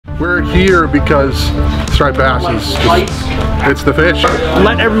We're here because striped bass is it's the fish.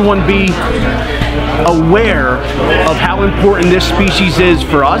 Let everyone be aware of how important this species is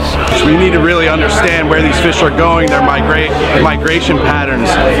for us. We need to really understand where these fish are going, their migration patterns,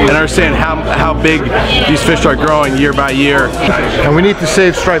 and understand how big these fish are growing year by year. And we need to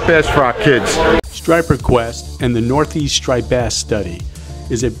save striped bass for our kids. Striper Quest and the Northeast Striped Bass Study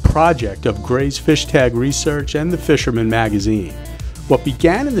is a project of Gray Fishtag Research and the Fisherman magazine. What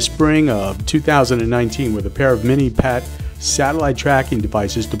began in the spring of 2019 with a pair of mini-PAT satellite tracking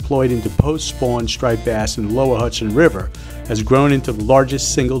devices deployed into post-spawn striped bass in the lower Hudson River has grown into the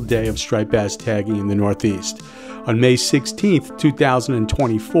largest single day of striped bass tagging in the Northeast. On May 16,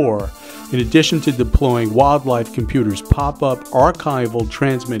 2024, in addition to deploying Wildlife Computer's pop-up archival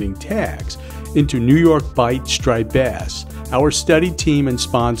transmitting tags into New York Bight striped bass, our study team and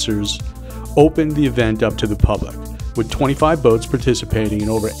sponsors opened the event up to the public, with 25 boats participating and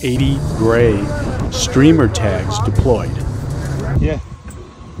over 80 gray streamer tags deployed. Yeah.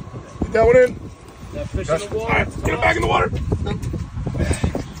 Get that one in. That fish in the water. All right, get it back in the water.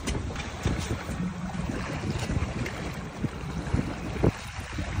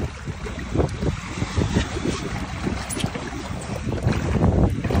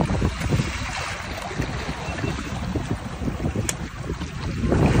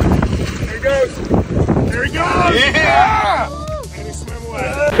 There he goes. There he goes. Yeah!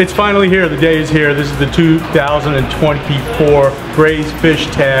 It's finally here. The day is here. This is the 2024 Gray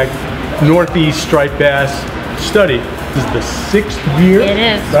Fishtag Northeast Striped Bass Study. This is the 6th year. It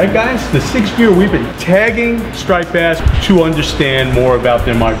is. Right, guys? The 6th year we've been tagging striped bass to understand more about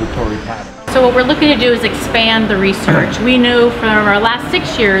their migratory patterns. So what we're looking to do is expand the research. We knew from our last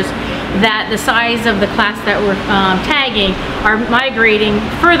 6 years that the size of the class that we're tagging are migrating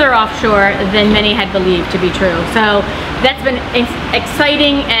further offshore than many had believed to be true. So that's been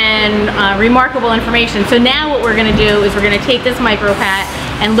exciting and remarkable information. So now what we're going to do is we're going to take this micropat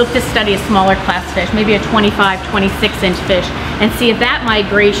and look to study a smaller class fish, maybe a 25, 26-inch fish, and see if that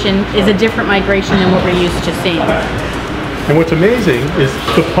migration is a different migration than what we're used to seeing. And what's amazing is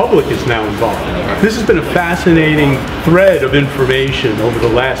the public is now involved. This has been a fascinating thread of information over the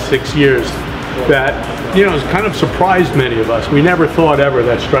last 6 years that, you know, has kind of surprised many of us. We never thought ever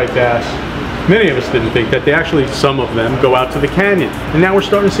that striped bass, many of us didn't think that they actually, some of them, go out to the canyon. And now we're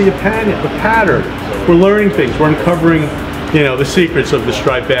starting to see a pattern. We're learning things. We're uncovering, you know, the secrets of the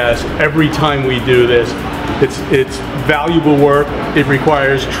striped bass every time we do this. It's valuable work. It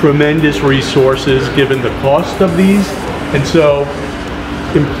requires tremendous resources given the cost of these. And so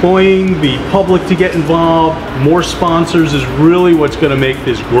employing the public to get involved, more sponsors is really what's going to make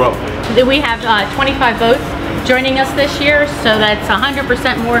this grow. We have 25 boats joining us this year, so that's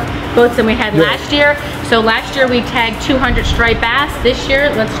 100% more boats than we had last year. So last year we tagged 200 striped bass. This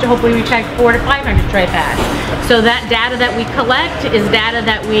year, hopefully we tagged 400 to 500 striped bass. So that data that we collect is data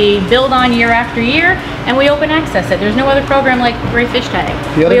that we build on year after year, and we open access it. There's no other program like Gray Fishtag.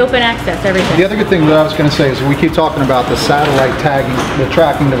 We open access everything. The other good thing that I was going to say is we keep talking about the satellite tagging, the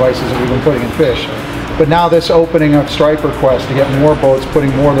tracking devices that we've been putting in fish. But now this opening of Striper Quest to get more boats,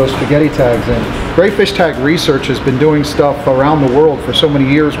 putting more of those spaghetti tags in. Gray Fishtag Research has been doing stuff around the world for so many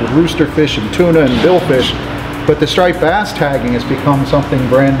years with roosterfish and tuna and billfish, but the striped bass tagging has become something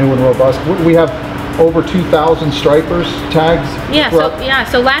brand new and robust. We have over 2,000 stripers tags.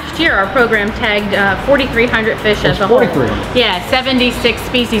 So last year our program tagged 4,300 fish as a whole. 4,300. Yeah, 76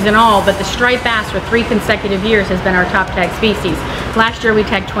 species in all, but the striped bass for 3 consecutive years has been our top tag species. Last year we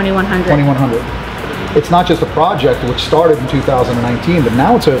tagged 2,100. 2,100. It's not just a project which started in 2019, but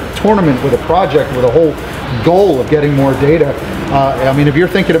now it's a tournament with a project with a whole goal of getting more data. I mean, if you're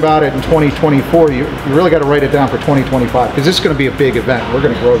thinking about it in 2024, you really got to write it down for 2025, because this is going to be a big event. We're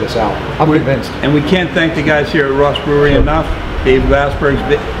going to grow this out. I'm convinced. And we can't thank the guys here at Ross Brewery enough. Dave Glassberg's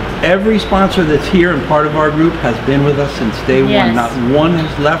every sponsor that's here and part of our group has been with us since day one. Not one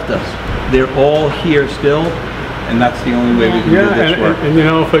has left us. They're all here still. And that's the only way we can do this work. And you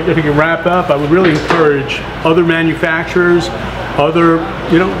know, if we can wrap up, I would really encourage other manufacturers, other,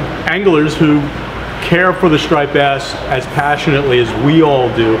 you know, anglers who care for the striped bass as passionately as we all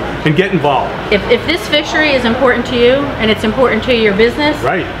do, and get involved. If this fishery is important to you and it's important to your business,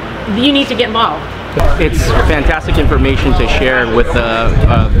 you need to get involved. It's fantastic information to share with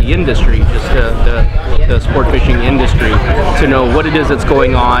the industry, just the sport fishing industry, to know what it is that's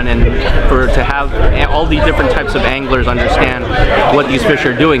going on, and to have all the different types of anglers understand what these fish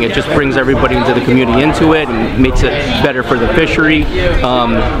are doing. It just brings everybody into the community into it and makes it better for the fishery,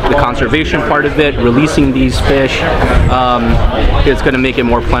 the conservation part of it, releasing these fish. It's going to make it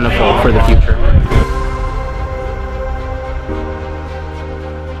more plentiful for the future.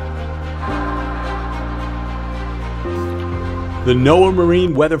 The NOAA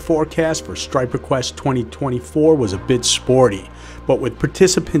Marine weather forecast for Striper Quest 2024 was a bit sporty, but with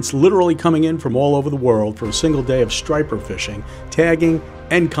participants literally coming in from all over the world for a single day of striper fishing, tagging,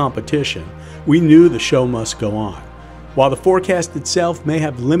 and competition, we knew the show must go on. While the forecast itself may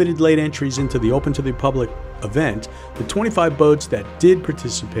have limited late entries into the open to the public event, the 25 boats that did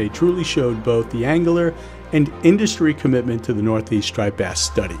participate truly showed both the angler and industry commitment to the Northeast Striped Bass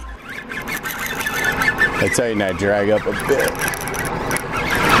study. I tell you, that drag up a bit.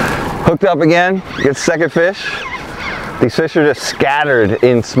 Hooked up again, get second fish. These fish are just scattered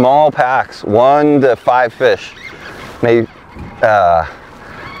in small packs, 1 to 5 fish. Maybe,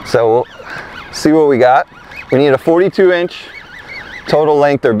 so we'll see what we got. We need a 42-inch total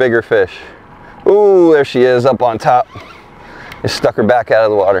length or bigger fish. Ooh, there she is up on top. Just stuck her back out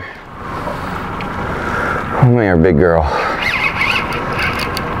of the water. Come here, big girl.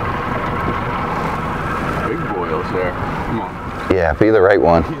 Big boils there. Come on. Yeah, be the right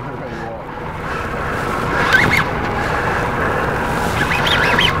one.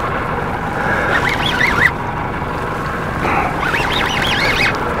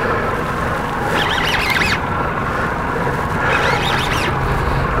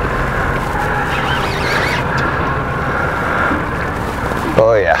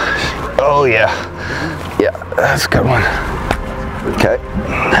 Oh yeah. Oh yeah. Yeah, that's a good one. Okay.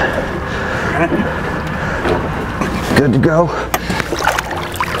 Good to go.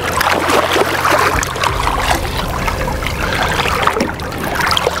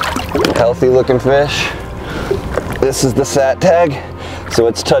 Healthy looking fish. This is the sat tag, so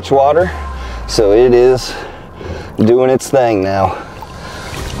it's touch water. So it is doing its thing now.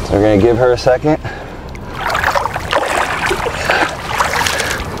 So we're gonna give her a second.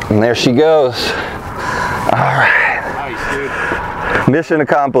 And there she goes. All right. Nice, dude. Mission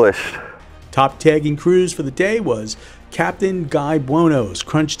accomplished. Top tagging crews for the day was Captain Guy Buono's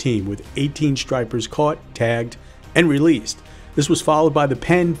Crunch Team with 18 stripers caught, tagged, and released. This was followed by the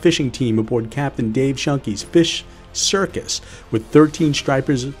Penn Fishing Team aboard Captain Dave Shunky's Fish Circus with 13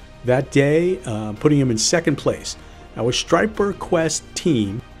 stripers that day, putting him in second place. Our Striper Quest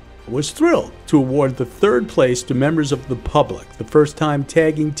team was thrilled to award the third place to members of the public, the first-time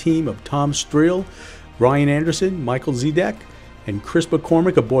tagging team of Tom Streel, Ryan Anderson, Michael Zedek, and Chris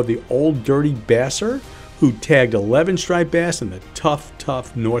McCormick aboard the Old Dirty Basser, who tagged 11 striped bass in the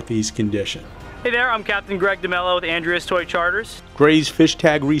tough Northeast condition. Hey there, I'm Captain Greg DeMello with Andrea's Toy Charters. Gray's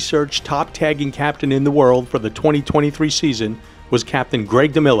Fishtag Research top tagging captain in the world for the 2023 season was Captain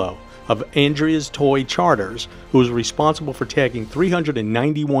Greg DeMello of Andrea's Toy Charters, who was responsible for tagging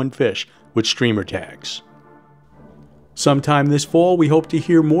 391 fish with streamer tags. Sometime this fall, we hope to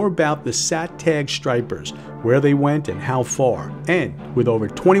hear more about the Sat Tag Stripers, where they went and how far. And with over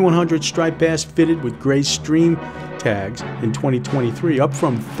 2,100 striped bass fitted with Gray's stream tags in 2023, up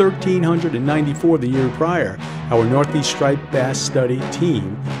from 1,394 the year prior, our Northeast Striped Bass Study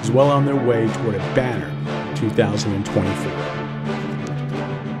team is well on their way toward a banner 2024.